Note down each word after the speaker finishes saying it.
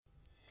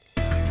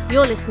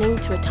You're listening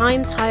to a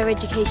Times Higher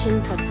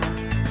Education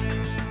podcast.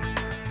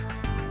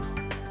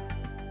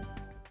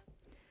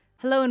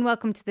 Hello and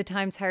welcome to the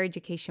Times Higher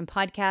Education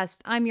podcast.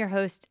 I'm your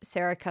host,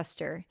 Sarah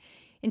Custer.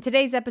 In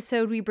today's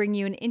episode, we bring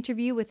you an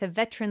interview with a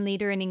veteran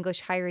leader in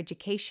English higher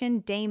education,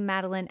 Dame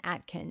Madeline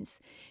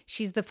Atkins.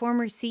 She's the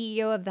former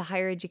CEO of the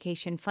Higher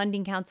Education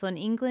Funding Council in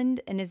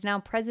England and is now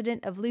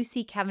president of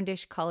Lucy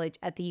Cavendish College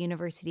at the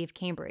University of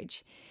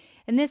Cambridge.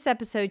 In this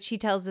episode, she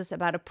tells us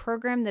about a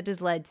program that has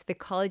led to the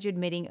college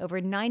admitting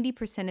over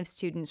 90% of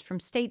students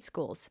from state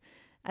schools,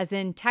 as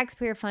in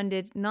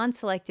taxpayer-funded,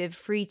 non-selective,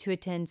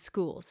 free-to-attend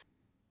schools.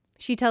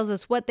 She tells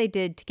us what they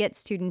did to get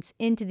students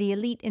into the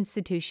elite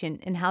institution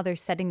and how they're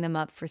setting them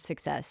up for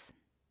success.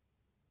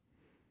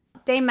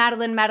 Dame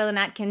Madeline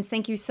Atkins,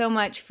 thank you so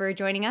much for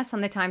joining us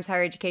on the Times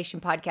Higher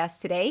Education podcast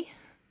today.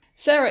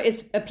 Sarah,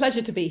 it's a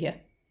pleasure to be here.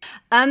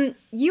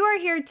 You are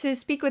here to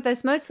speak with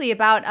us mostly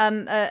about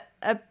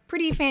a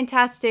pretty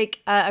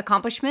fantastic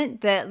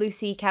accomplishment that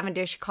Lucy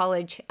Cavendish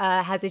College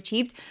has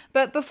achieved.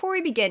 But before we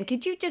begin,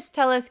 could you just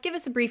give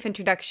us a brief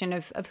introduction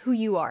of who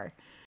you are?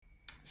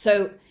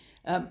 So,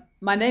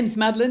 my name's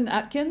Madeline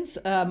Atkins.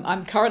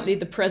 I'm currently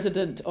the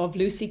president of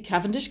Lucy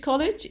Cavendish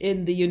College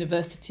in the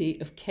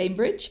University of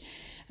Cambridge,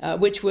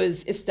 which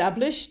was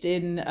established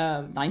in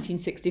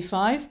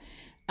 1965.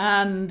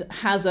 And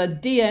has a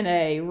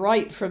DNA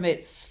right from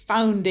its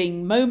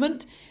founding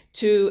moment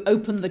to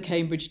open the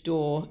Cambridge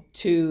door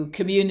to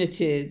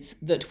communities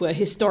that were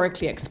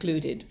historically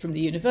excluded from the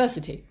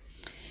university.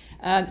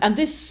 And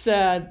this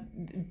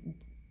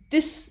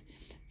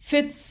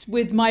fits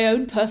with my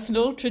own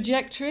personal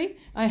trajectory,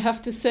 I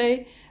have to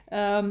say.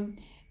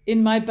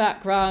 In my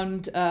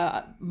background,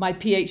 my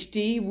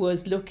PhD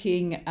was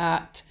looking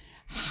at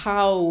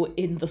how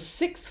in the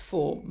sixth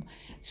form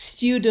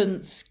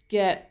students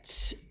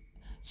get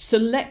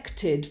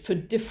selected for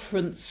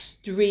different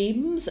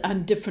streams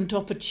and different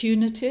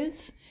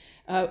opportunities.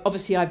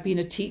 Obviously, I've been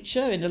a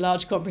teacher in a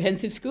large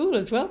comprehensive school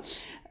as well.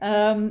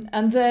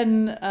 And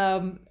then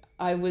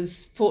I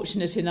was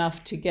fortunate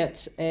enough to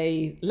get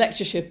a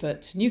lectureship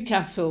at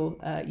Newcastle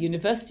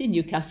University,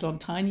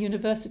 Newcastle-on-Tyne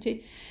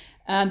University.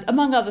 And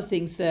among other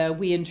things there,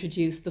 we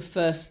introduced the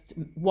first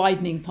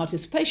widening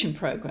participation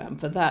program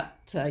for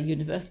that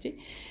university.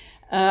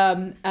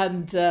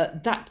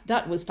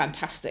 That was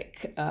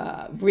fantastic,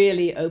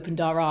 really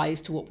opened our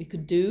eyes to what we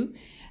could do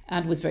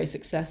and was very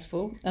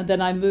successful. And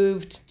then I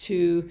moved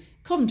to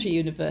Coventry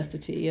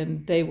University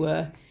and they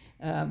were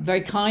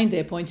very kind. They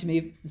appointed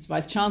me as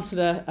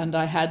Vice-Chancellor and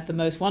I had the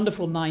most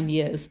wonderful 9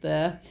 years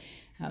there.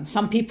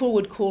 Some people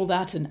would call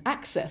that an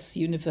access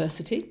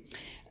university.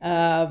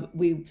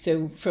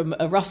 So from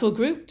a Russell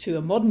Group to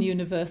a modern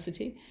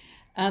university.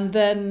 And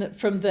then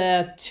from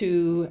there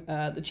to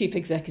the Chief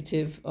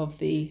Executive of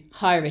the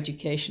Higher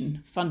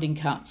Education Funding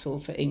Council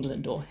for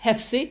England, or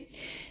HEFCE.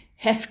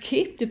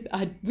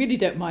 I really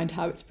don't mind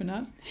how it's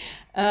pronounced.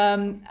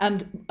 And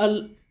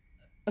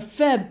a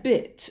fair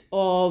bit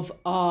of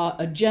our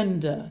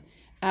agenda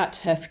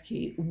at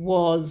HEFCE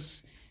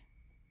was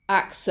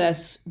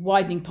access,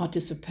 widening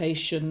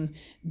participation,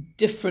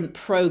 different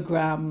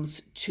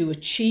programs to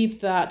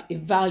achieve that,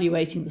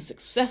 evaluating the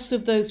success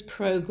of those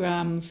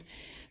programs,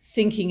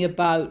 thinking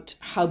about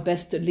how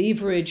best to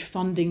leverage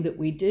funding that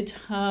we did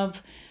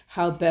have,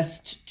 how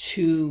best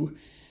to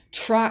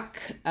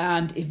track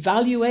and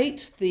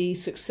evaluate the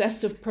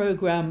success of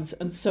programs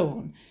and so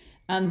on.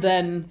 And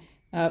then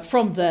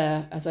from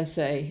there, as I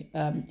say,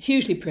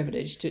 hugely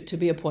privileged to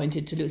be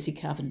appointed to Lucy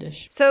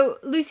Cavendish. So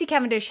Lucy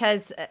Cavendish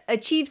has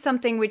achieved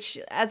something which,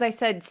 as I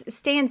said,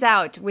 stands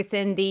out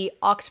within the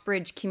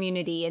Oxbridge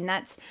community, and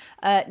that's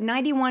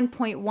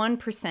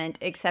 91.1%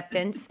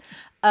 acceptance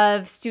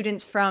of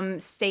students from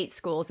state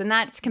schools. And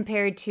that's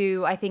compared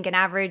to, I think, an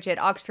average at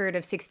Oxford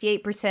of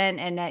 68%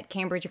 and at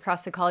Cambridge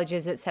across the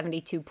colleges at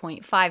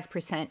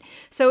 72.5%.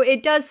 So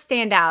it does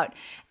stand out.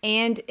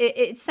 And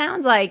it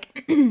sounds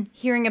like,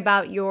 hearing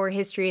about your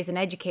history as an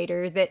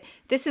educator, that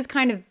this is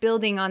kind of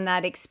building on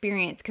that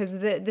experience, because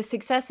the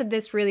success of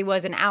this really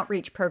was an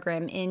outreach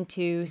program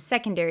into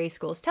secondary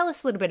schools. Tell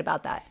us a little bit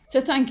about that.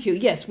 So thank you.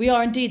 Yes, we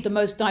are indeed the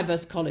most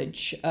diverse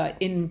college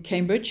in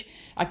Cambridge.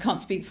 I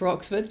can't speak for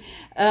Oxford.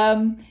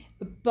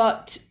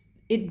 But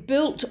it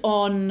built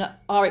on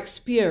our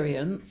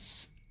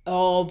experience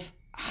of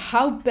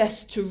how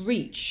best to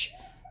reach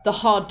the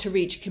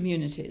hard-to-reach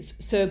communities.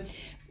 So,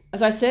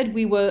 as I said,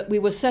 we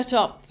were set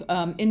up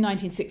in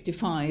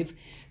 1965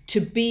 to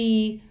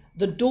be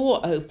the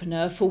door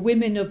opener for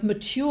women of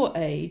mature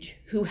age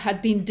who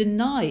had been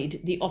denied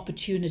the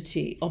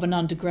opportunity of an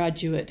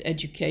undergraduate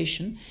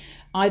education,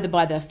 either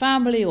by their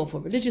family or for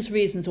religious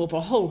reasons or for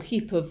a whole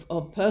heap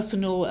of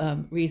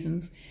personal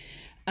reasons.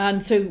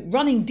 And so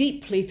running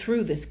deeply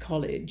through this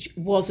college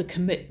was a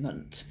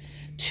commitment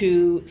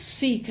to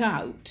seek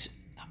out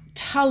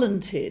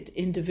talented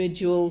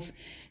individuals,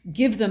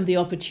 give them the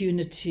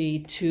opportunity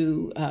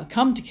to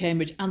come to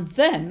Cambridge, and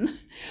then,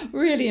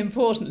 really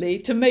importantly,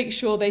 to make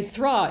sure they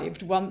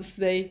thrived once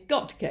they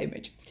got to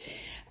Cambridge.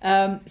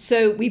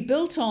 So we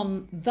built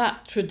on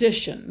that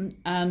tradition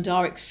and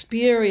our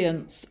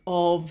experience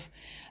of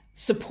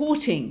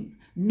supporting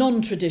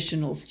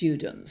non-traditional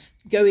students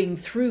going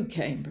through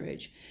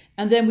Cambridge.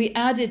 And then we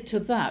added to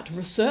that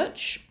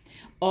research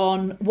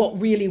on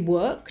what really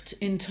worked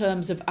in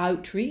terms of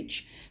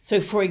outreach. So,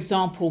 for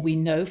example, we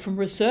know from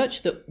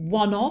research that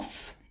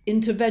one-off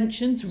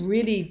interventions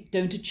really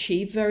don't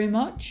achieve very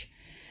much.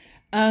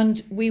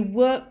 And we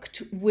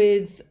worked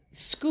with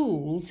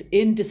schools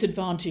in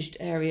disadvantaged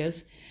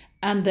areas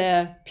and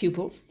their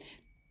pupils,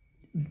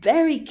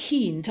 very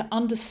keen to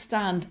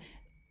understand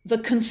the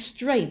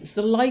constraints,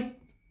 the life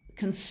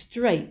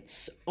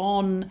constraints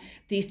on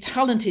these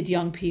talented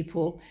young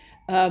people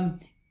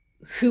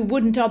who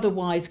wouldn't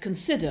otherwise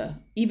consider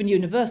even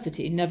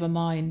university, never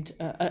mind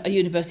a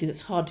university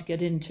that's hard to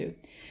get into.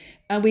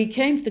 And we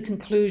came to the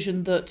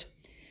conclusion that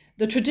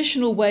the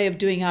traditional way of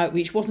doing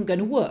outreach wasn't going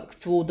to work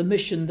for the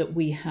mission that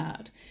we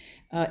had.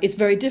 It's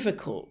very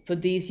difficult for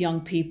these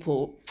young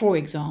people, for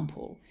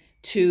example,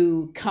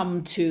 to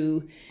come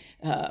to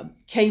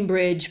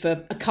Cambridge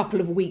for a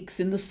couple of weeks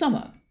in the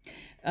summer.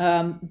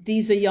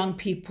 These are young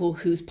people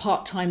whose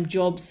part-time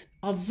jobs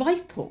are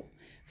vital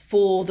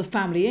for the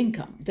family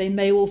income. They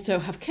may also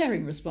have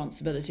caring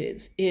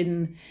responsibilities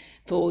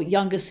for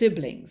younger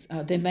siblings.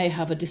 They may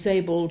have a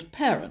disabled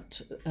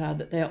parent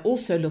that they are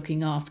also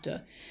looking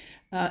after.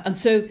 And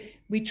so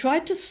we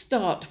tried to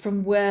start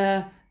from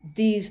where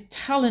these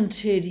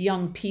talented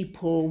young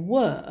people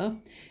were,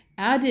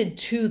 added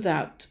to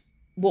that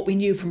what we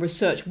knew from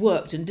research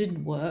worked and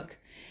didn't work,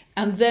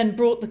 and then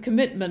brought the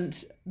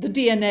commitment, the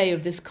DNA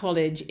of this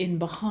college in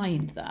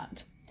behind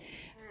that.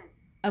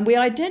 And we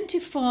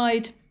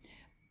identified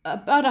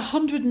about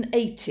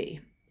 180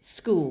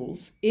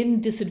 schools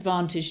in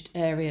disadvantaged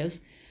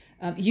areas.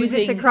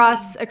 Using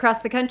across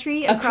the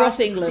country? Across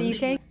England.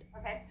 The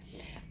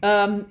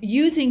UK?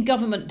 Using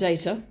government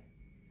data.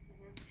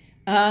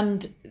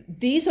 And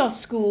these are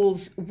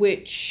schools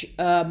which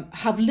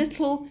have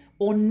little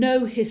or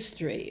no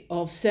history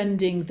of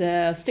sending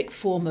their sixth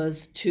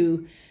formers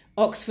to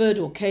Oxford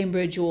or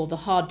Cambridge or the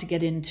hard to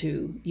get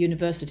into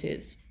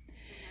universities.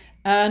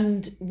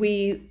 And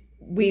we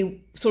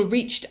sort of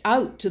reached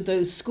out to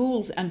those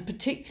schools and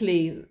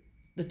particularly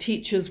the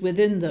teachers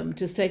within them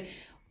to say,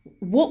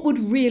 what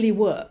would really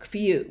work for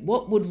you?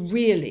 What would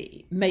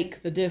really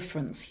make the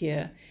difference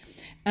here?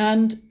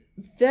 And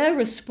their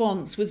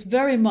response was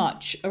very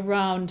much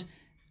around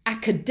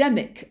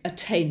academic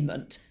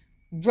attainment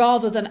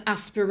rather than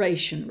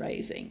aspiration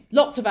raising.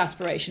 Lots of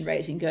aspiration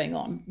raising going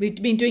on.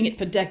 We've been doing it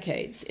for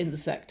decades in the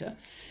sector.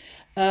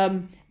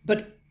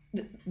 But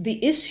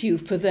the issue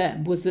for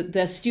them was that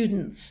their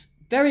students,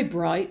 very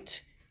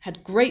bright,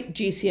 had great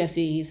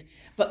GCSEs,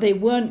 but they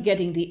weren't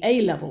getting the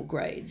A-level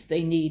grades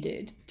they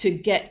needed to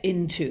get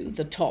into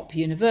the top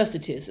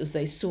universities as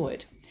they saw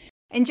it.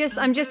 And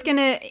I'm just going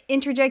to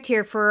interject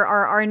here for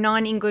our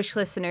non-English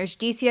listeners.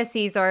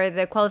 GCSEs are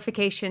the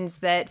qualifications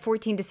that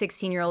 14 to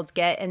 16-year-olds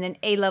get, and then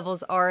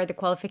A-levels are the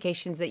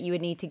qualifications that you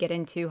would need to get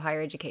into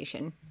higher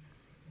education.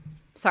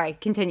 Sorry,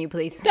 continue,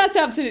 please. That's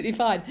absolutely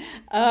fine.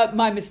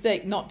 My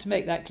mistake not to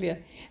make that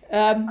clear.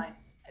 And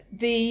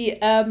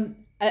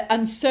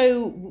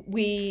so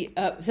we,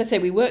 as I say,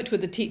 we worked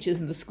with the teachers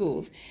in the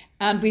schools,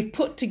 and we've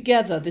put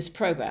together this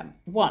program.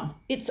 One,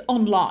 it's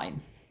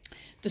online.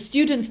 The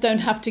students don't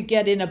have to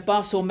get in a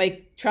bus or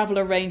make travel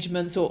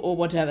arrangements or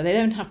whatever. They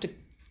don't have to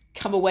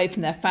come away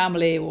from their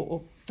family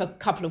or for a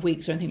couple of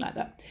weeks or anything like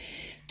that.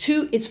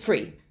 Two, it's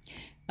free.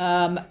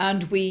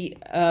 And we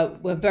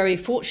were very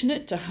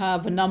fortunate to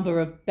have a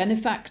number of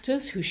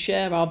benefactors who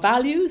share our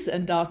values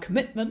and our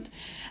commitment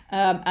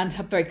and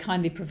have very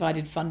kindly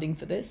provided funding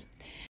for this.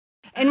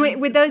 And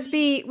would those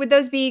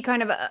be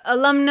kind of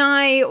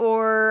alumni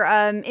or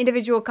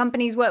individual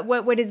companies?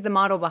 What is the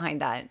model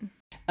behind that?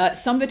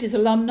 Some of it is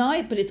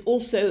alumni, but it's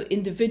also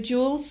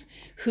individuals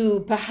who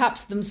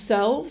perhaps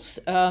themselves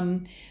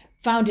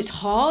found it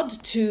hard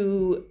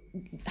to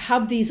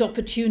have these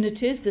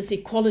opportunities, this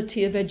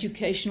equality of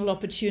educational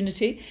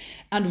opportunity,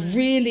 and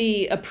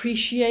really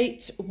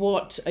appreciate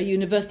what a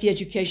university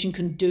education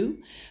can do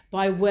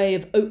by way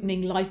of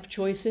opening life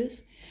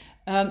choices.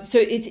 So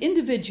it's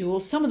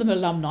individuals, some of them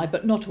alumni,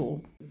 but not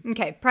all.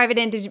 Okay, private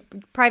individuals.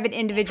 Private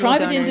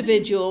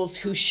individuals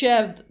who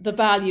share the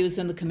values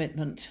and the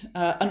commitment,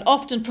 and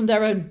often from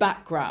their own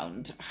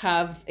background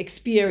have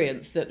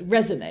experience that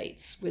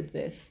resonates with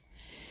this.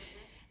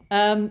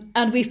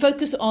 And we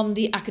focus on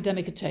the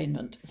academic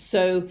attainment.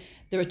 So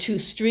there are two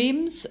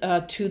streams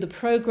to the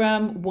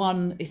program,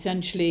 one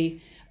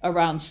essentially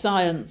around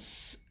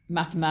science,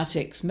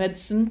 mathematics,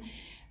 medicine,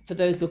 for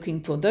those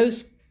looking for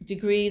those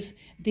degrees,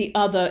 the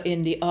other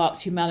in the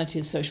arts,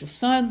 humanities, social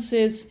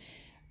sciences.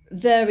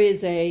 There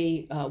is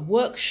a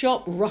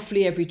workshop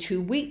roughly every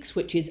 2 weeks,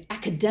 which is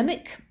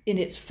academic in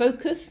its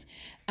focus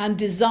and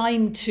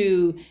designed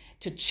to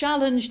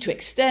challenge, to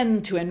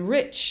extend, to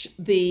enrich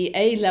the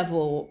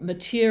A-level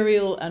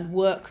material and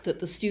work that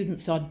the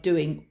students are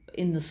doing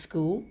in the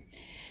school.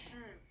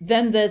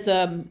 Then there's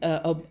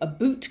a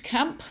boot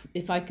camp,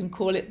 if I can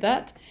call it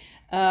that,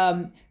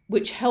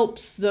 which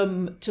helps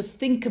them to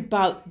think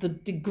about the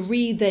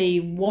degree they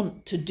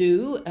want to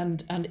do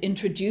and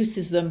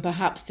introduces them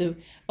perhaps to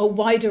a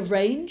wider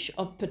range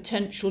of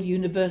potential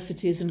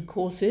universities and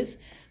courses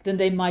than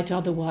they might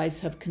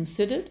otherwise have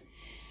considered.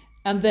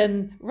 And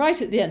then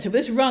right at the end, so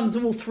this runs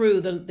all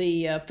through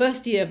the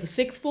first year of the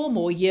sixth form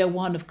or year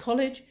one of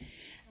college.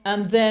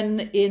 And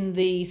then in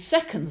the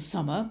second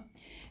summer,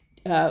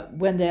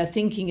 when they're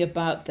thinking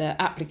about their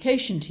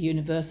application to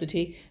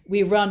university,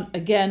 we run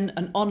again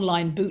an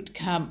online boot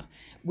camp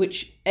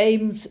which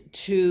aims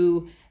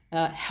to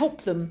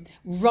help them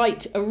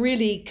write a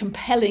really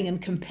compelling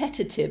and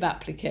competitive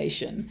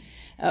application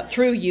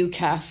through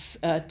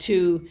UCAS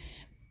to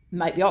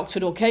might be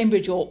Oxford or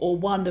Cambridge or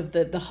one of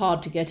the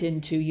hard to get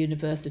into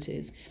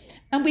universities.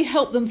 And we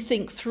help them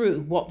think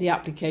through what the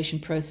application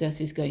process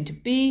is going to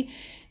be.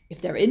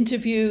 If there are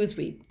interviews,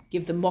 we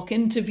give them mock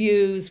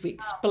interviews, we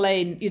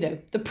explain,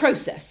 the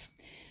process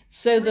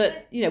so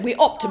that, we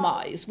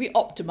optimize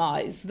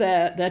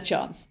their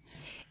chance.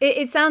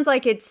 It sounds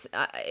like it's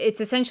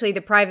essentially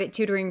the private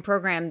tutoring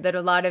program that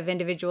a lot of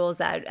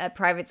individuals at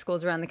private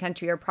schools around the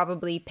country are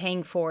probably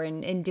paying for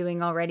and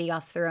doing already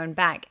off their own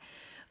back.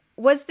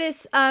 Was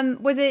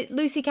it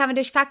Lucy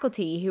Cavendish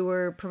faculty who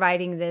were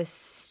providing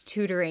this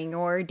tutoring,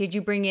 or did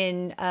you bring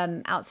in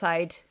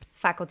outside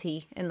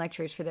faculty and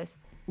lecturers for this?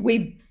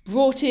 We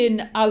brought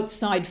in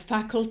outside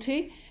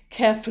faculty,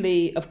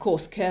 carefully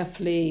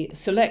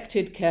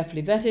selected,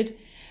 carefully vetted,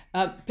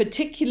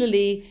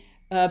 particularly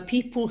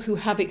people who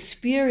have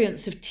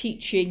experience of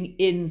teaching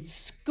in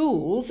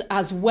schools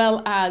as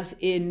well as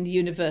in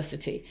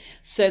university.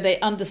 So they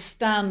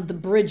understand the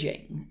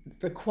bridging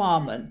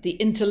requirement, the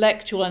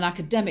intellectual and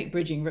academic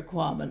bridging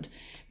requirement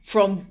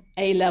from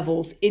A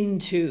levels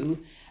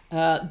into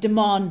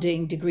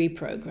demanding degree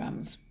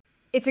programs.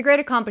 It's a great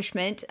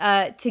accomplishment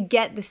to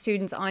get the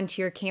students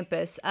onto your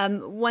campus.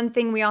 One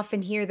thing we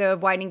often hear, though,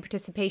 of widening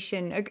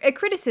participation, a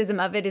criticism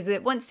of it is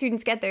that once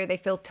students get there, they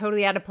feel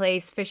totally out of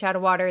place, fish out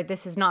of water,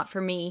 this is not for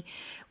me.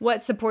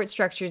 What support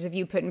structures have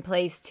you put in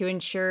place to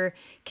ensure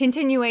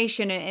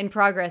continuation and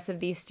progress of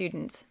these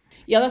students?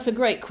 Yeah, that's a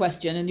great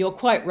question, and you're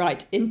quite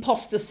right.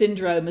 Imposter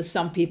syndrome, as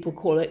some people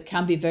call it,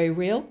 can be very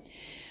real.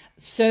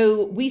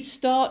 So we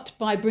start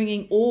by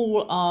bringing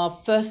all our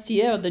first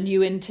year, the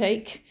new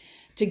intake,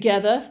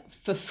 together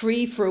for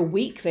free for a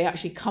week. They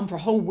actually come for a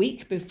whole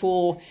week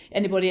before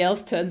anybody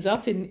else turns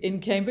up in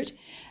Cambridge.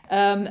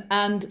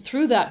 And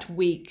through that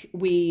week,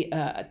 we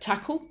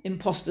tackle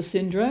imposter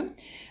syndrome.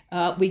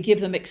 We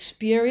give them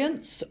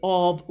experience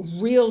of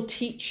real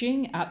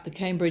teaching at the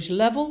Cambridge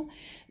level.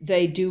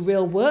 They do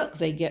real work.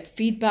 They get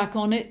feedback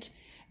on it.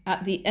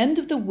 At the end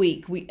of the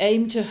week, we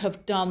aim to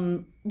have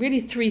done really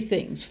three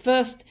things.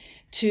 First,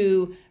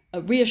 to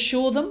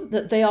reassure them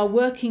that they are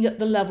working at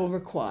the level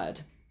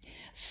required,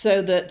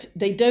 so that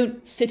they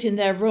don't sit in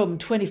their room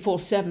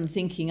 24/7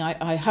 thinking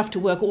I have to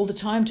work all the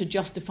time to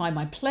justify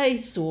my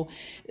place or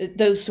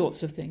those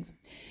sorts of things.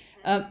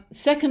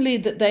 Secondly,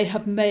 that they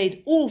have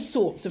made all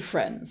sorts of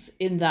friends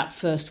in that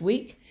first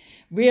week,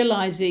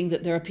 realizing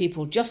that there are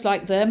people just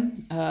like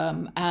them,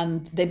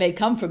 and they may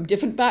come from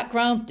different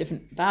backgrounds,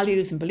 different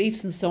values and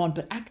beliefs and so on,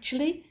 but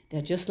actually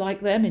they're just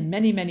like them in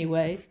many, many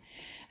ways.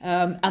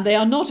 And they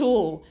are not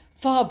all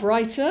far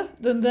brighter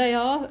than they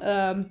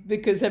are,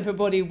 because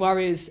everybody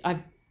worries,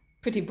 I'm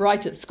pretty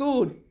bright at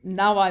school,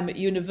 now I'm at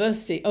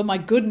university, oh my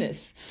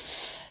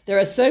goodness, there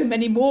are so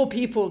many more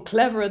people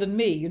cleverer than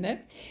me,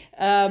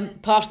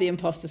 part of the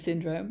imposter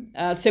syndrome.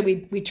 So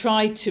we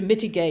try to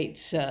mitigate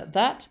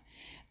that,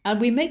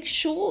 and we make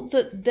sure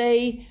that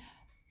they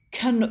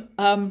can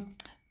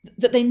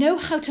that they know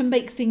how to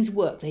make things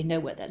work. They know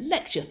where their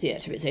lecture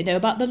theatre is. They know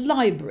about the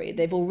library.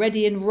 They've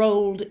already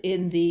enrolled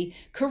in the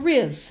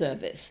careers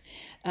service.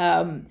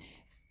 If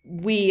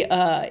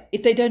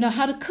they don't know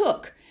how to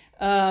cook,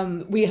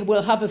 we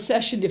will have a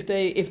session if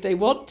they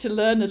want to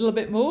learn a little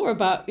bit more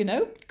about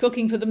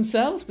cooking for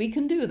themselves. We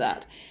can do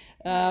that.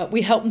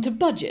 We help them to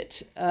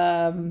budget.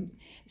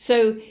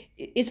 So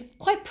it's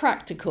quite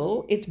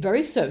practical. It's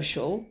very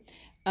social.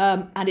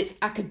 And it's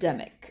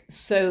academic,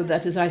 so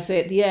that, as I say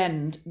at the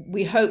end,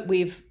 we hope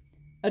we've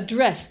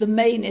addressed the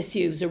main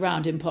issues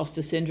around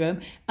imposter syndrome,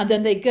 and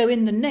then they go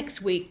in the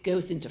next week,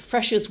 goes into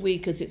Freshers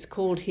Week, as it's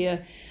called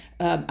here,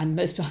 and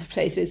most other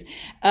places,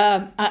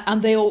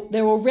 and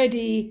they're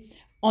already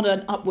on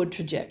an upward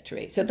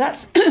trajectory. So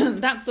that's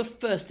that's the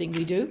first thing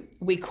we do.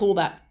 We call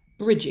that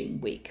Bridging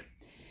Week.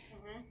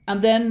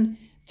 And then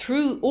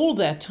through all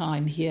their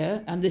time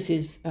here, and this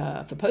is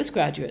for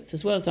postgraduates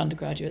as well as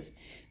undergraduates,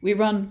 we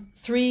run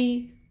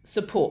 3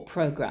 support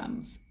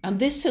programs. And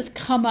this has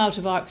come out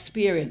of our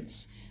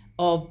experience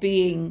of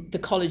being the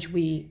college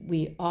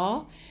we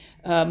are.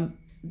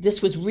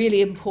 This was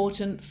really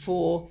important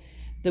for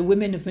the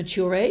women of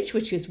mature age,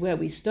 which is where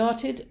we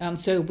started. And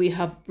so we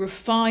have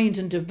refined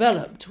and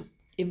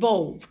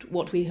evolved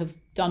what we have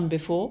done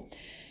before.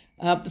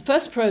 The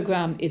first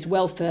program is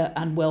welfare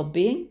and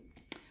well-being.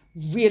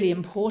 Really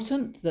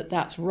important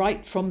that's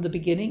right from the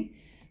beginning.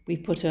 We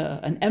put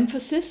an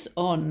emphasis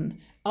on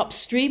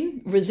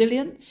upstream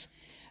resilience,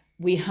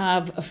 we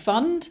have a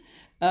fund,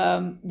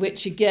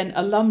 which again,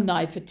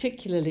 alumni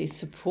particularly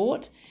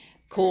support,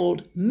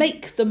 called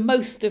Make the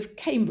Most of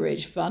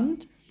Cambridge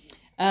Fund.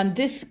 And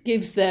this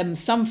gives them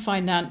some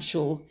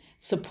financial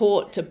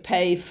support to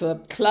pay for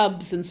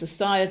clubs and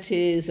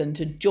societies and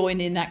to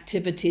join in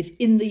activities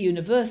in the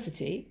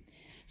university,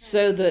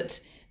 so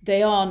that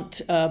they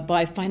aren't,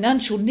 by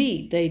financial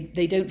need,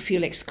 they don't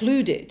feel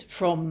excluded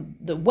from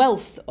the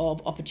wealth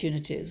of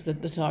opportunities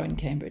that are in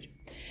Cambridge.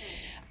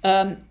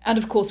 And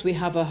of course, we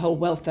have a whole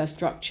welfare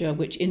structure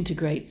which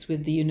integrates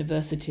with the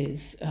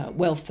university's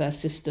welfare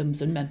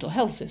systems and mental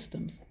health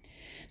systems.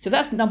 So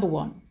that's number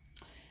one.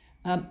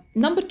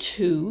 Number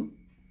two,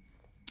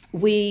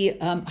 we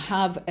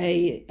have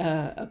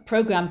a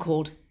program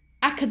called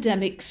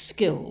Academic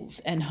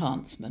Skills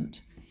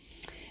Enhancement.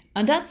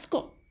 And that's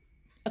got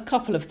a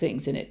couple of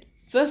things in it.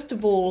 First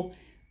of all,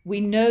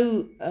 we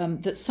know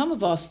that some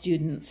of our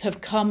students have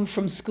come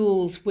from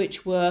schools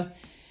which were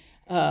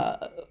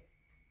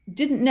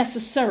didn't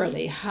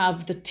necessarily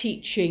have the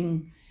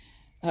teaching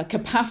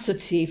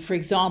capacity, for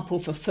example,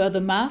 for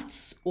further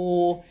maths,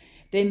 or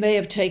they may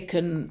have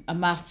taken a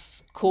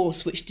maths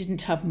course which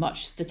didn't have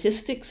much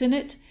statistics in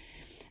it.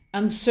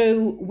 And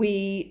so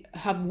we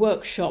have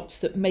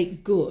workshops that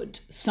make good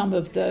some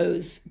of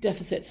those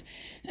deficits.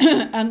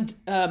 And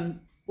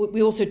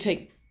we also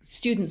take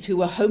students who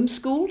were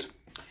homeschooled.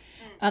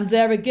 And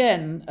there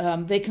again,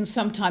 they can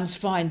sometimes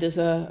find there's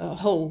a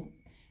whole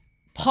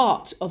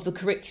part of the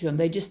curriculum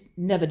they just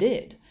never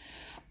did.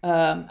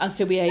 And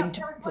so we aim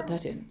to put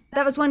that in.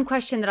 That was one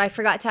question that I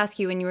forgot to ask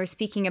you when you were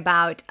speaking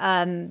about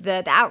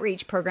the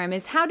outreach program,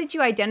 is how did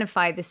you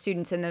identify the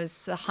students in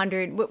those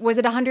 100, was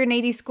it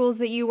 180 schools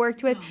that you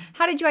worked with?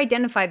 How did you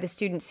identify the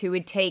students who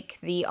would take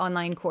the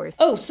online course?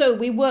 Oh, so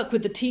we work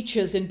with the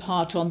teachers in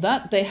part on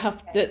that. They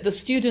have the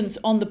students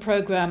on the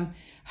program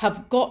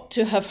have got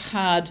to have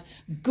had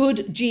good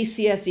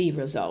GCSE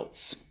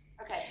results.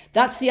 Okay.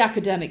 That's the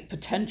academic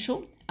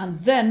potential. And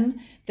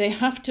then they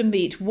have to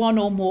meet one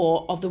or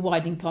more of the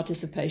widening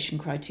participation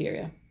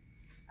criteria.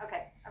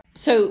 Okay.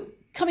 So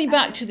coming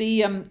back to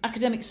the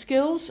academic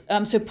skills,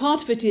 so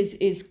part of it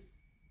is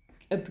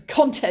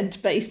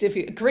content-based,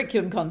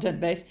 curriculum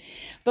content-based,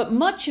 but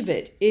much of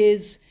it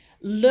is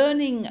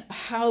learning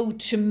how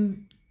to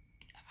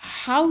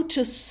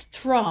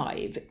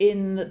thrive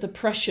in the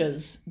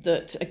pressures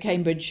that a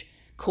Cambridge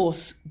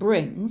course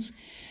brings.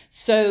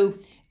 So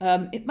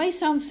it may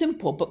sound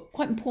simple, but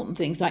quite important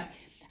things like,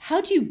 how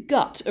do you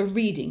gut a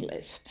reading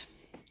list?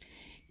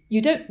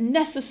 You don't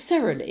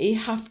necessarily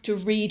have to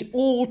read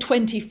all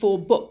 24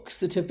 books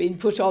that have been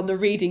put on the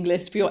reading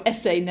list for your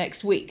essay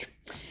next week.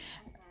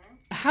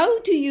 How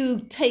do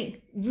you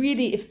take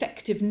really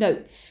effective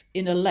notes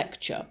in a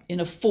lecture, in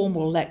a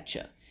formal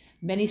lecture?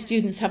 Many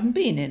students haven't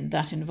been in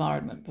that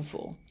environment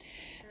before.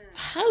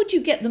 How do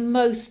you get the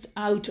most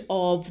out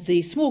of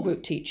the small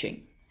group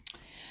teaching?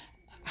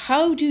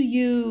 How do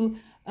you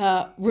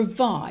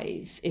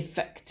revise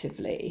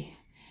effectively?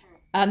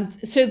 And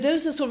so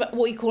those are sort of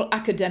what you call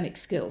academic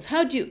skills.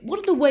 What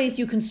are the ways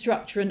you can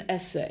structure an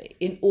essay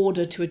in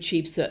order to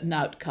achieve certain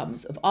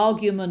outcomes of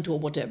argument or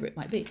whatever it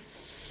might be?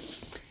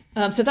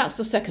 So that's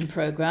the second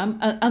program.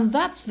 And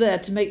that's there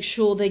to make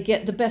sure they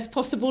get the best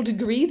possible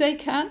degree they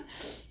can.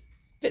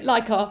 A bit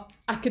like our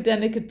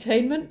academic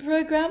attainment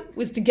program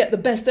was to get the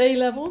best A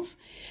levels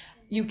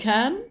you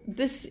can.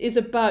 This is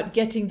about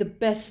getting the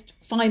best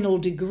final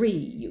degree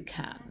you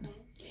can.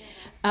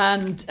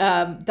 And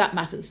that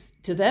matters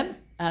to them,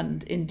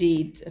 and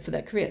indeed for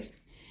their careers.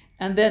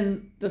 And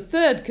then the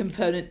third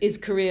component is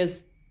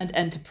careers and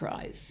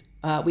enterprise.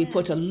 We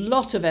put a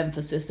lot of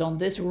emphasis on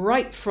this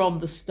right from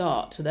the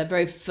start, to their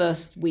very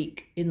first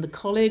week in the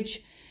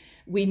college.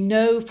 We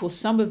know for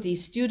some of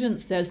these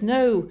students, there's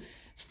no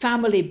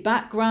family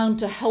background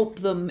to help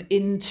them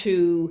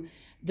into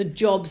the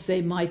jobs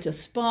they might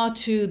aspire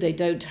to. They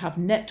don't have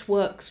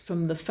networks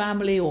from the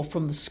family or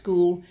from the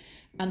school.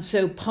 And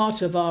so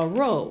part of our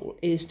role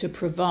is to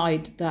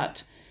provide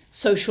that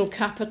social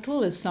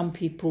capital, as some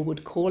people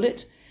would call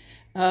it.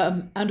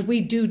 And we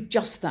do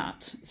just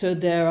that. So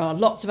there are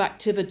lots of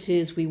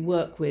activities we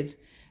work with,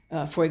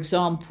 for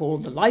example,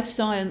 the life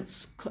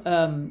science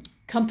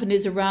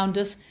companies around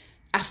us.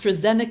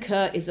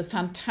 AstraZeneca is a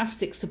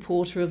fantastic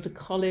supporter of the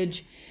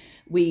college.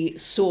 We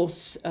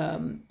source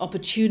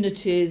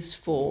opportunities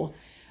for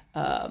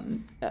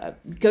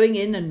going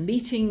in and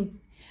meeting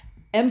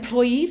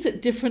employees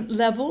at different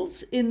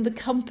levels in the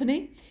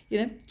company,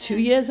 2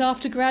 years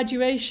after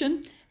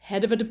graduation,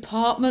 head of a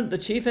department, the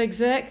chief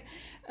exec,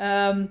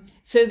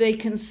 so they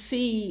can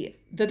see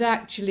that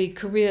actually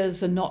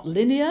careers are not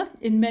linear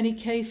in many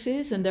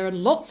cases, and there are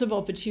lots of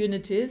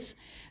opportunities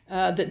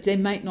that they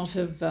might not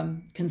have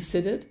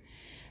considered.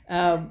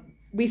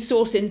 We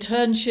source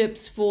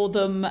internships for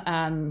them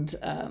and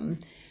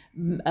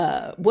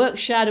work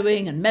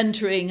shadowing and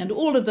mentoring and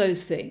all of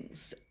those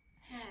things.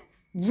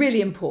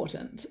 Really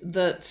important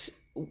that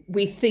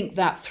we think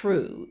that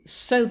through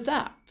so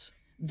that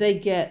they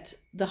get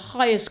the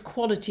highest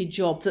quality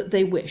job that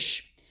they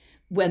wish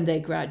when they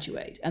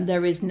graduate. And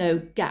there is no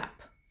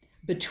gap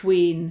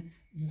between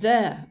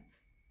their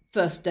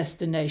first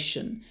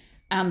destination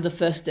and the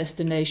first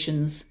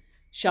destinations,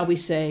 shall we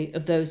say,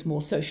 of those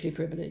more socially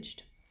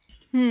privileged.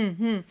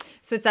 So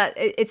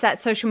it's that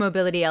social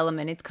mobility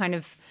element. It's kind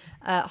of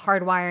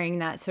hardwiring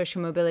that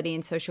social mobility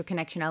and social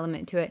connection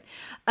element to it.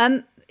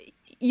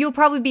 You'll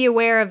probably be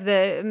aware of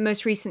the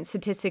most recent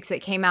statistics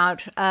that came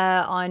out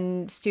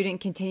on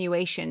student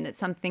continuation, that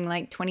something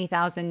like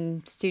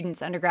 20,000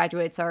 students,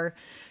 undergraduates, are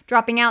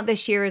dropping out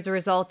this year as a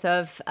result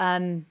of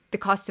the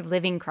cost of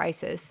living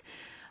crisis.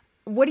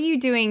 What are you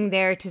doing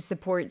there to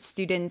support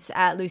students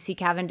at Lucy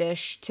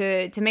Cavendish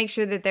to make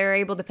sure that they're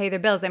able to pay their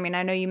bills? I mean,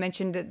 I know you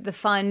mentioned the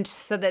fund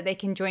so that they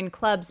can join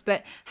clubs,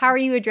 but how are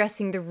you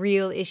addressing the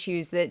real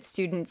issues that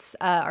students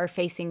are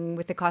facing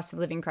with the cost of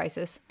living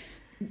crisis?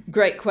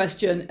 Great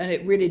question, and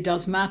it really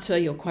does matter.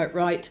 You're quite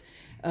right.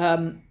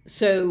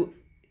 So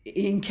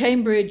in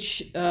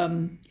Cambridge,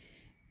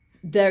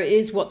 there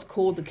is what's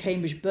called the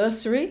Cambridge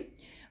Bursary,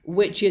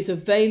 which is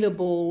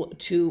available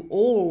to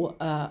all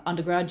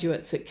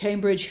undergraduates at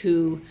Cambridge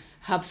who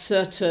have a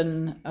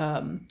certain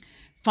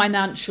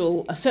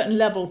financial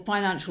level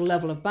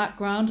of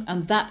background,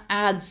 and that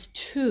adds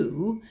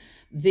to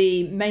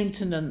the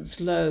maintenance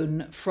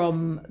loan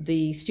from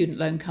the student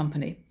loan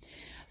company.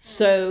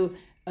 So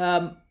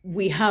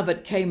we have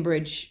at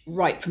Cambridge,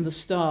 right from the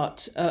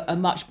start, a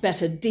much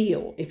better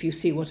deal, if you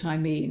see what I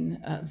mean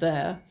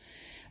there.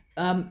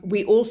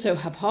 We also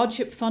have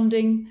hardship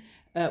funding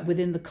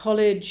within the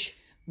college.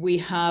 We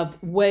have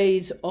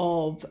ways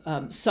of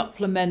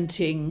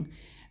supplementing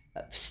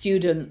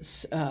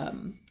students'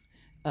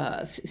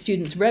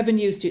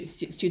 revenue,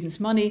 students'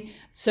 money,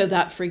 so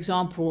that, for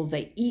example,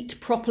 they eat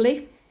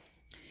properly,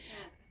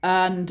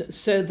 and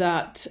so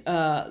that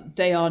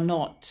they are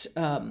not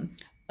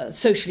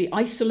socially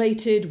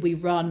isolated. We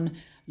run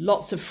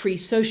lots of free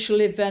social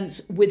events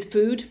with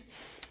food.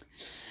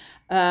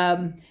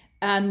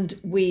 And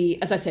we,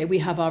 as I say, we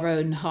have our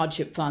own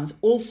hardship funds.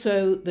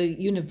 Also, the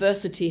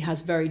university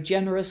has very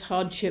generous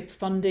hardship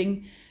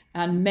funding,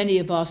 and many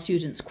of our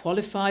students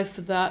qualify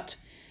for that.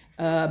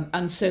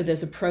 And so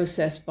there's a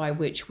process by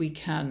which we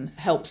can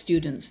help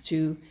students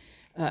to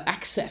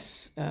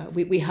access.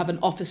 We have an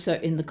officer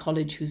in the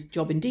college whose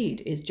job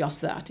indeed is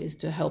just that, is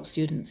to help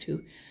students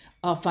who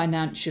are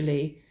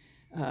financially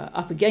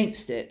up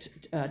against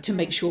it to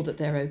make sure that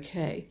they're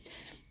okay.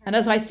 And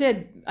as I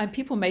said,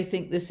 people may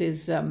think this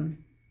is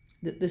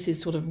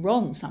sort of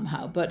wrong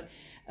somehow, but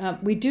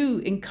we do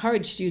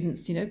encourage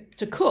students,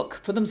 to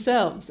cook for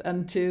themselves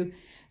and to,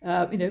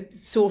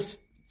 source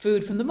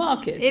food from the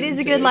market. It is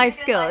a good life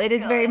skill. It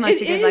is very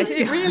much a good life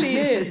skill. It really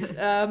is.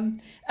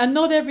 And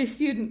not every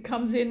student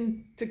comes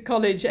into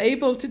college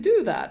able to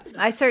do that.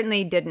 I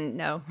certainly didn't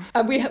know.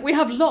 And we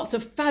have lots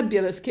of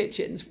fabulous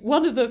kitchens.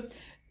 One of the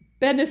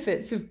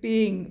benefits of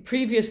being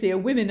previously a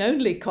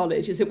women-only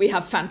college is that we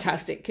have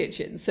fantastic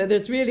kitchens. So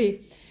there's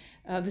really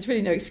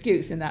no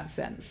excuse in that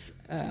sense.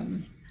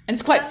 And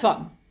it's quite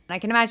fun. I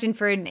can imagine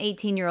for an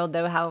 18-year-old,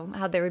 though,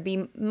 how there would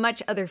be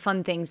much other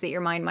fun things that your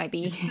mind might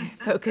be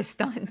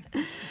focused on.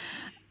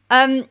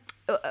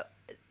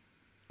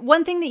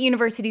 One thing that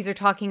universities are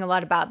talking a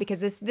lot about,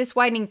 because this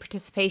widening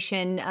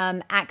participation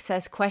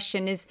access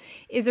question is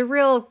a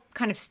real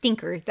kind of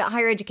stinker that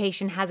higher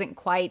education hasn't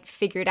quite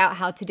figured out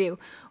how to do.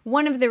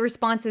 One of the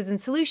responses and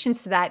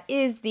solutions to that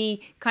is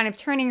the kind of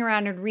turning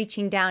around and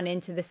reaching down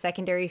into the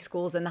secondary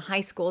schools and the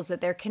high schools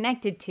that they're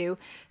connected to.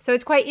 So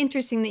it's quite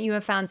interesting that you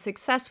have found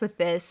success with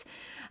this.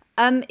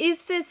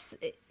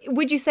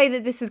 Would you say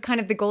that this is kind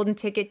of the golden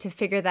ticket to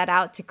figure that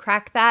out, to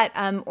crack that?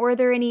 Or are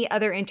there any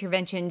other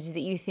interventions that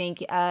you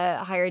think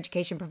higher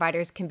education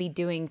providers can be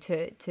doing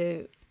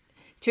to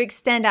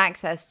extend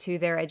access to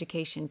their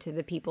education to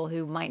the people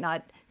who might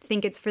not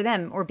think it's for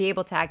them or be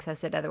able to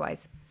access it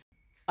otherwise?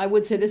 I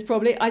would say this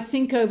probably. I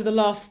think over the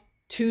last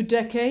 2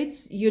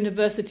 decades,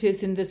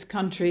 universities in this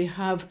country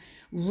have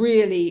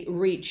really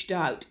reached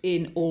out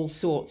in all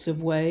sorts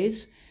of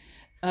ways.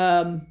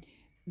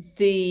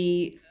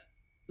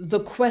 The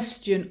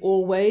question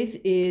always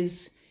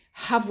is,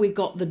 have we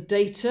got the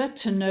data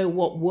to know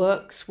what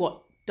works,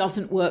 what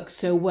doesn't work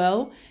so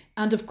well?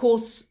 And of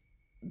course,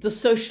 the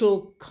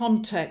social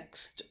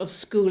context of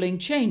schooling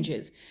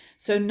changes.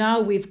 So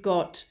now we've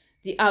got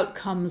the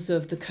outcomes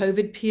of the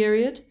COVID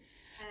period,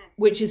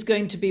 which is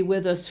going to be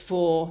with us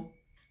for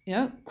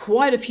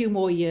quite a few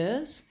more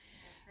years.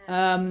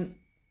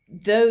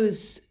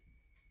 Those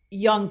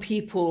young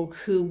people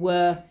who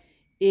were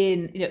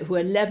who are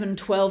 11,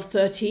 12,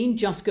 13,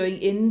 just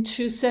going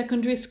into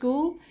secondary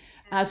school,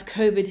 as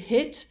COVID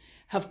hit,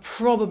 have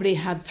probably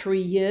had 3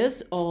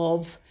 years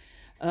of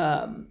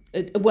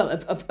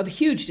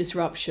huge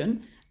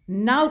disruption.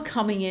 Now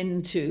coming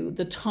into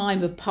the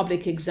time of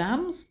public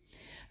exams,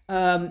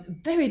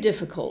 very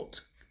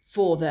difficult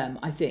for them,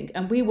 I think.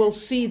 And we will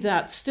see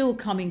that still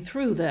coming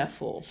through,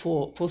 therefore,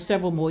 for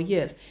several more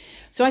years.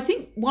 So I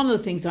think one of the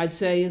things I'd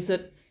say is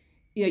that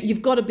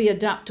you've got to be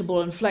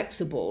adaptable and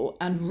flexible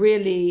and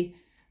really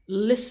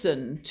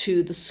listen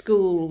to the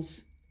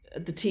schools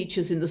the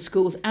teachers in the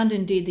schools and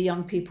indeed the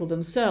young people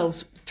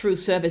themselves through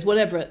surveys,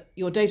 whatever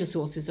your data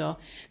sources are,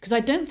 because I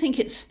don't think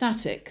it's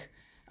static.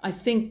 I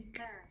think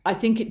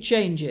it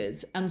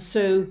changes, and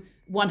so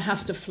one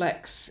has to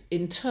flex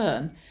in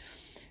turn.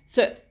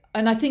 So,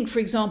 and I think, for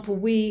example,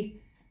 we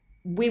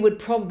would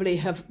probably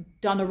have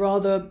done a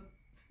rather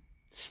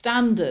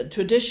standard,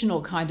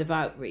 traditional kind of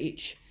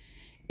outreach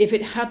if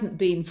it hadn't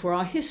been for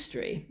our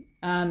history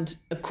and,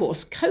 of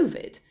course,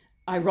 COVID,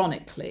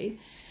 ironically,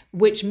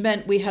 which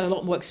meant we had a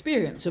lot more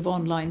experience of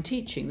online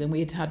teaching than we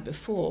had had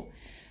before.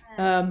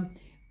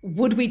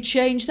 Would we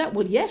change that?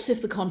 Well, yes,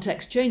 if the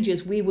context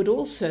changes, we would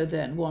also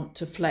then want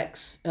to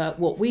flex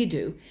what we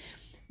do.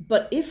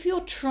 But if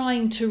you're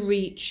trying to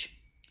reach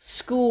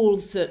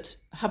schools that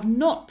have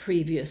not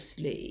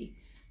previously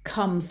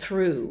come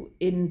through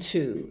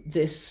into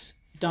this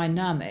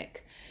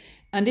dynamic,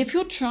 and if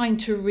you're trying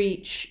to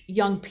reach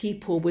young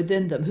people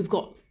within them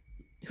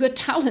who are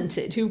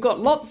talented, who've got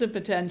lots of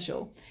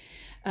potential,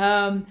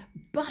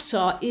 but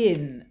are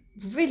in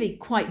really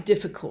quite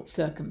difficult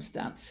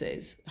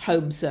circumstances,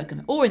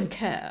 or in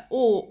care,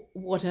 or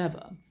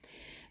whatever,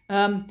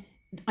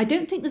 I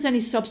don't think there's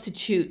any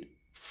substitute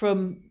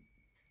from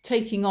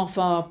taking off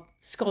our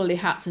scholarly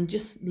hats and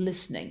just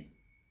listening,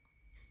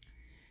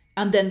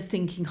 and then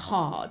thinking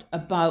hard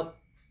about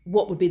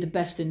what would be the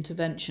best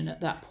intervention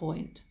at that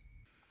point.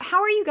 How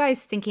are you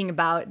guys thinking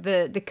about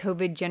the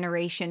COVID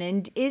generation,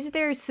 and is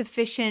there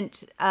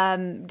sufficient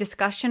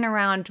discussion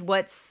around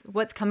what's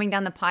coming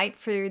down the pipe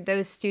for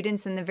those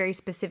students and the very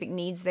specific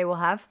needs they will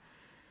have?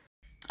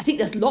 I think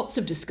there's lots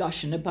of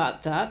discussion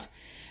about that,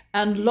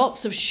 and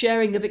lots of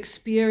sharing of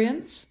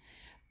experience,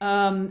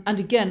 and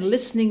again,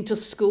 listening to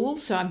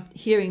schools. So I'm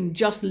hearing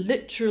just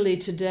literally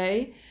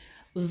today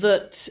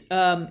that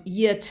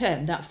year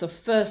 10, that's the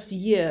first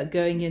year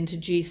going into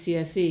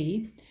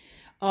GCSE,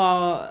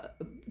 are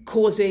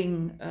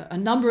causing a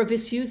number of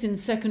issues in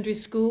secondary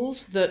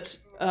schools that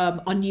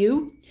are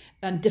new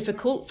and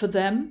difficult for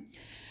them,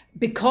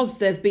 because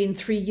there have been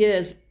 3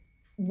 years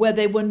where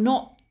they were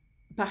not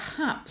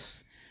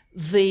perhaps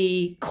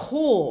the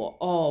core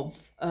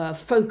of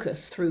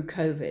focus through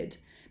COVID,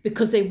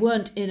 because they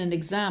weren't in an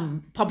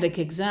public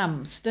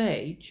exam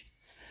stage.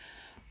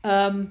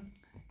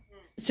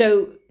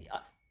 So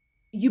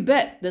you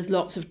bet there's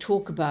lots of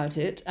talk about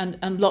it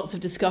and lots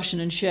of discussion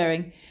and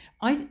sharing.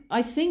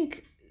 I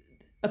think,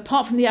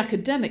 apart from the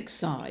academic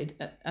side,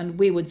 and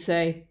we would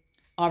say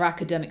our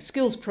academic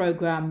skills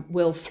program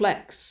will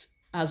flex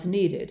as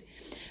needed,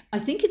 I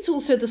think it's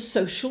also the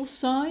social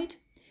side.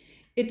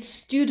 It's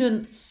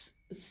students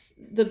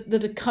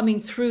that are coming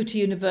through to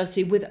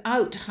university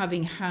without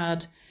having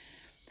had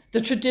the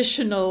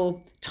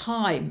traditional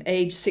time,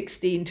 age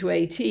 16 to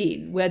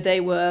 18, where they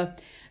were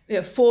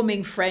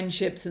forming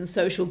friendships and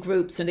social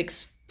groups and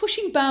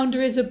pushing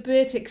boundaries a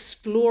bit,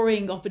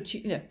 exploring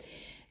opportunity.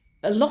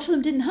 A lot of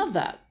them didn't have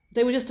that.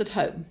 They were just at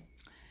home.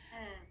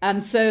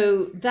 And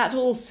so that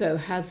also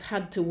has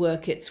had to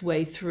work its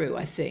way through,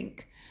 I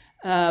think.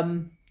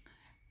 And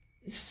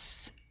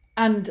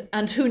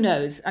who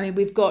knows? I mean,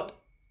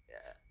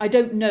 I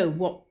don't know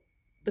what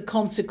the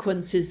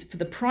consequences for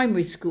the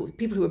primary school,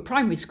 people who are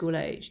primary school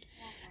aged,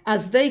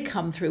 as they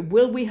come through.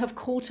 Will we have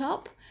caught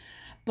up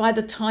by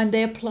the time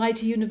they apply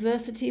to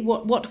university?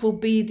 What will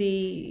be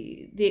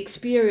the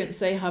experience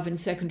they have in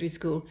secondary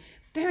school?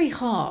 Very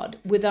hard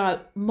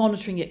without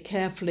monitoring it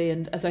carefully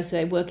and, as I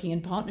say, working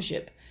in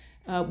partnership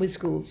with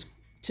schools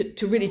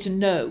to really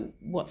know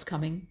what's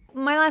coming.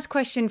 My last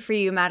question for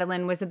you,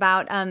 Madeleine, was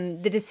about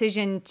the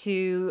decision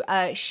to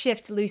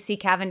shift Lucy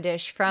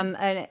Cavendish from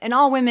an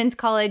all-women's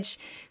college,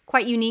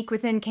 quite unique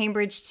within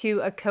Cambridge, to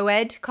a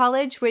co-ed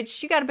college,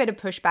 which you got a bit of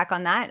pushback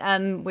on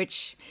that,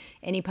 which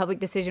any public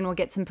decision will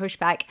get some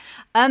pushback.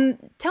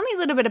 Tell me a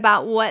little bit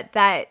about what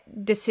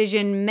that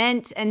decision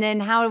meant, and then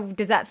how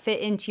does that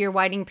fit into your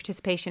widening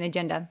participation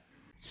agenda?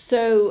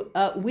 So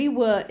we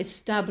were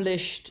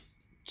established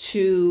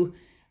to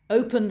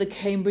open the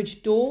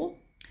Cambridge door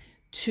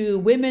to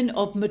women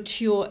of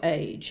mature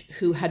age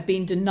who had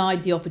been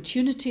denied the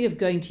opportunity of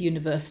going to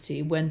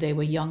university when they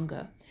were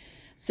younger.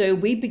 So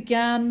we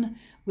began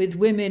with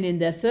women in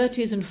their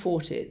 30s and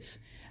 40s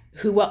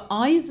who were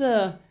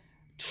either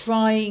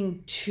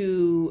trying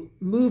to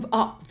move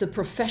up the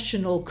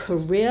professional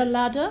career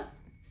ladder,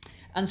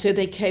 and so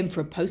they came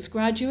for a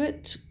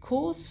postgraduate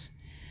course.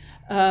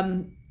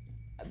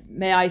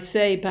 May I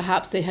say,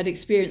 perhaps they had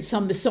experienced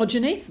some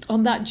misogyny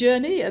on that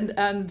journey,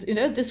 and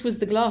this was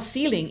the glass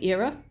ceiling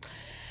era,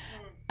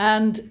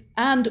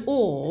 and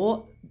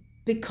or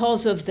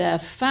because of their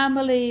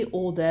family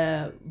or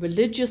their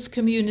religious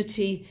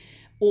community,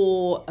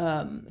 or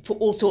for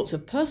all sorts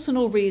of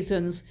personal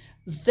reasons,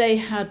 they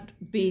had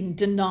been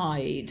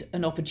denied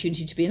an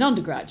opportunity to be an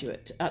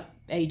undergraduate at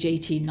age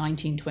 18,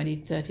 19, 20,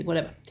 30,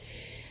 whatever.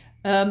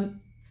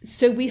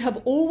 So we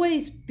have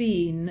always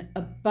been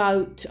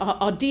about,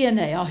 our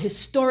DNA, our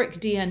historic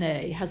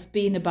DNA has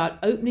been about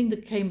opening the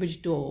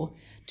Cambridge door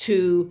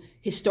to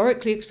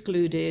historically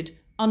excluded,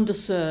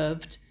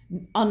 underserved,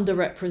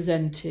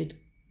 underrepresented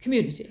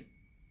community.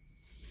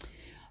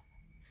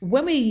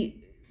 When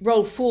we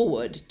roll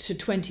forward to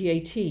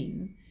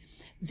 2018,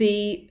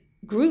 the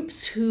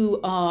groups who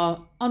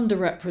are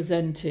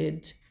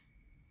underrepresented,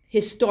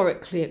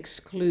 historically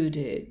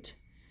excluded,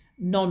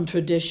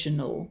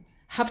 non-traditional,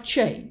 have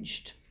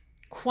changed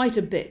quite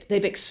a bit.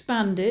 They've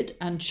expanded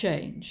and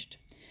changed.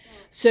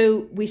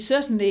 So we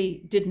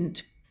certainly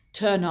didn't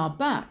turn our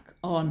back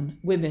on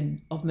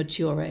women of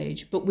mature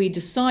age, but we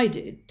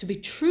decided to be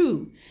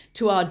true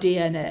to our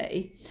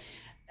DNA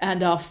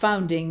and our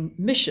founding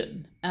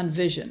mission and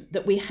vision,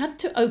 that we had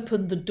to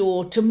open the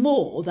door to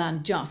more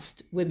than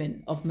just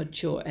women of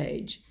mature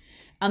age.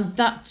 And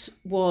that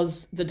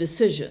was the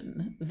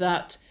decision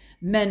that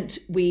meant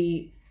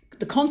the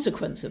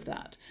consequence of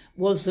that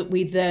was that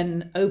we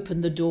then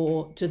opened the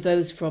door to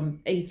those from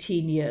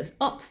 18 years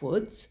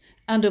upwards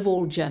and of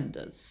all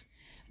genders,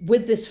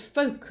 with this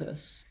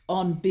focus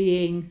on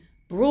being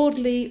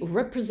broadly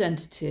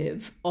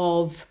representative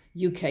of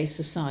UK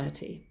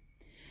society.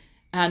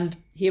 And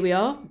here we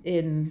are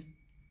in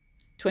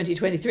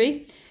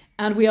 2023,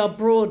 and we are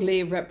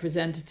broadly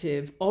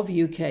representative of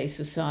UK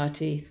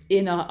society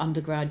in our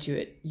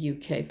undergraduate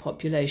UK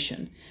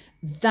population.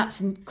 That's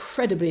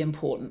incredibly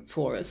important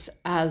for us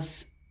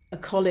as a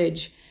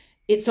college.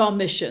 It's our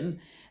mission.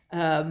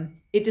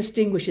 It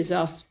distinguishes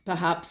us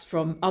perhaps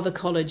from other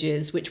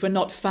colleges which were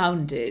not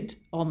founded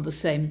on the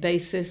same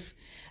basis.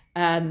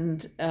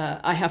 And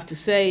I have to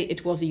say,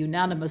 it was a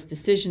unanimous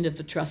decision of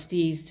the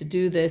trustees to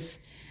do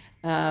this.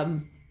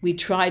 We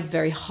tried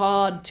very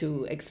hard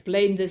to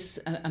explain this,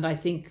 and I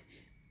think,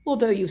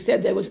 although you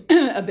said there was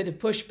a bit of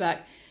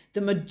pushback,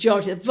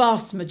 the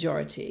vast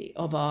majority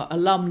of our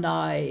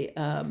alumni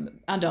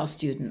and our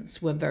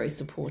students were very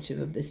supportive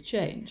of this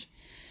change.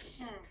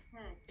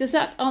 Does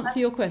that answer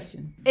your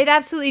question? It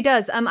absolutely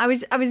does. I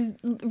was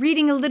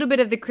reading a little bit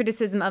of the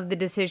criticism of the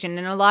decision,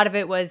 and a lot of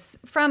it was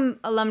from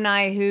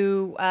alumni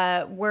who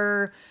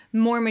were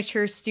more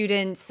mature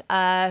students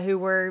who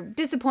were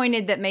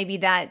disappointed that maybe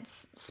that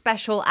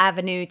special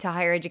avenue to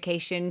higher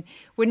education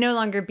would no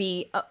longer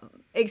be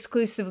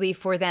exclusively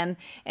for them.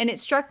 And it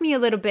struck me a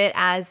little bit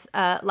as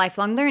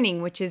lifelong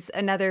learning, which is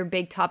another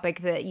big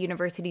topic that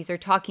universities are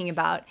talking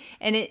about.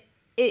 And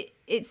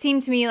it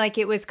seemed to me like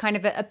it was kind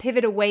of a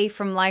pivot away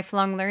from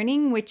lifelong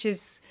learning, which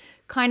is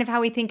kind of how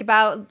we think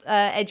about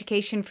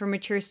education for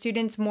mature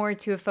students, more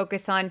to a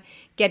focus on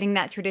getting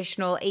that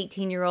traditional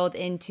 18-year-old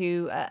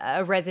into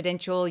a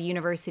residential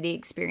university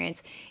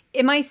experience.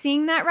 Am I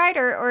seeing that right?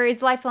 Or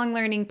is lifelong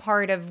learning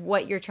part of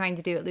what you're trying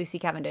to do at Lucy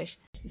Cavendish?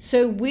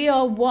 So we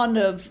are one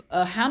of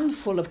a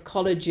handful of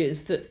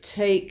colleges that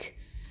take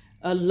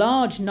a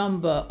large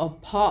number of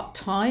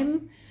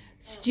part-time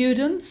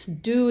students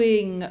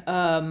doing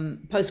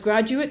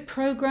postgraduate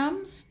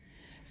programs.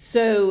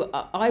 So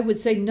I would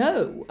say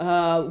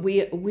no,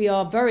 we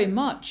are very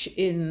much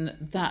in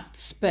that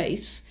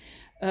space,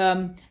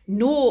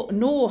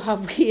 nor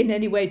have we in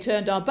any way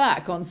turned our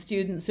back on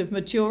students of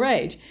mature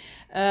age.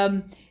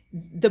 Our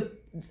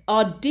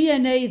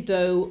DNA,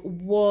 though,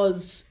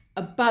 was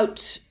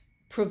about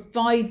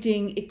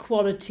providing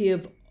equality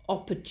of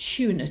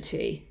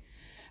opportunity.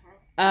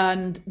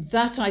 And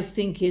that, I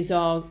think, is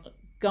our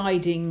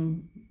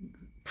guiding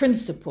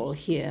principle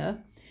here.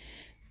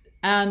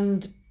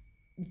 And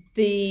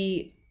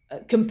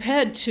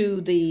compared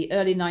to the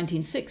early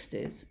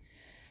 1960s,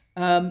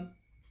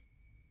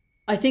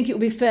 I think it would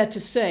be fair to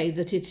say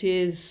that it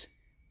is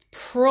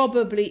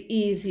probably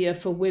easier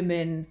for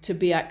women to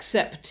be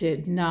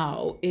accepted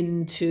now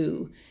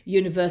into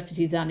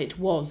university than it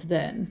was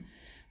then.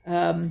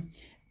 And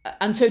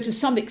so to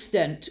some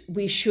extent,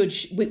 we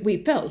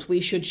felt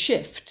we should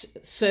shift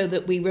so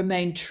that we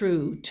remain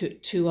true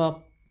to our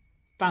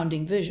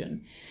founding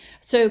vision.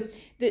 So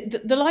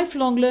the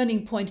lifelong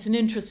learning point is an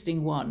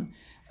interesting one.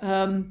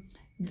 The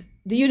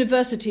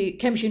university,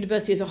 Cambridge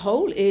University as a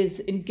whole,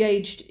 is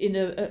engaged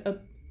in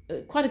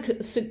quite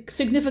a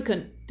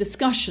significant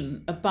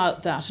discussion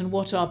about that and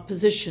what our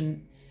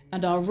position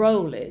and our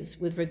role is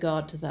with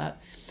regard to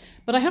that.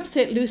 But I have to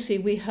say at Lucy,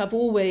 we have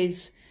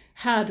always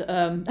had,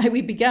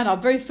 we began, our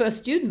very first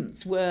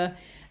students were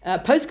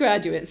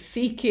postgraduates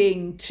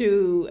seeking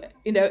to,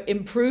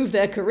 improve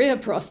their career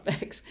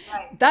prospects.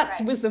 Right,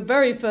 That was the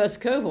very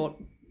first cohort.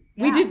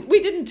 Yeah. We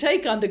didn't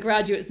take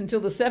undergraduates until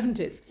the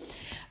 70s.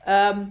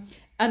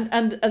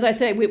 And as I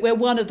say, we're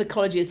one of the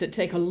colleges that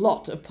take a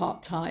lot of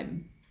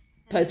part-time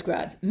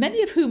postgrads,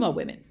 many of whom are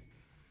women.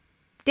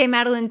 Dame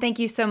Madeleine, thank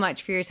you so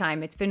much for your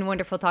time. It's been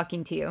wonderful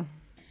talking to you.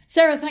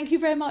 Sarah, thank you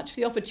very much for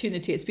the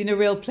opportunity. It's been a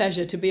real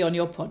pleasure to be on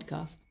your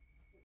podcast.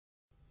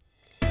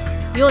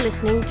 You're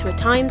listening to a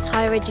Times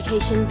Higher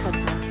Education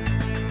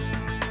podcast.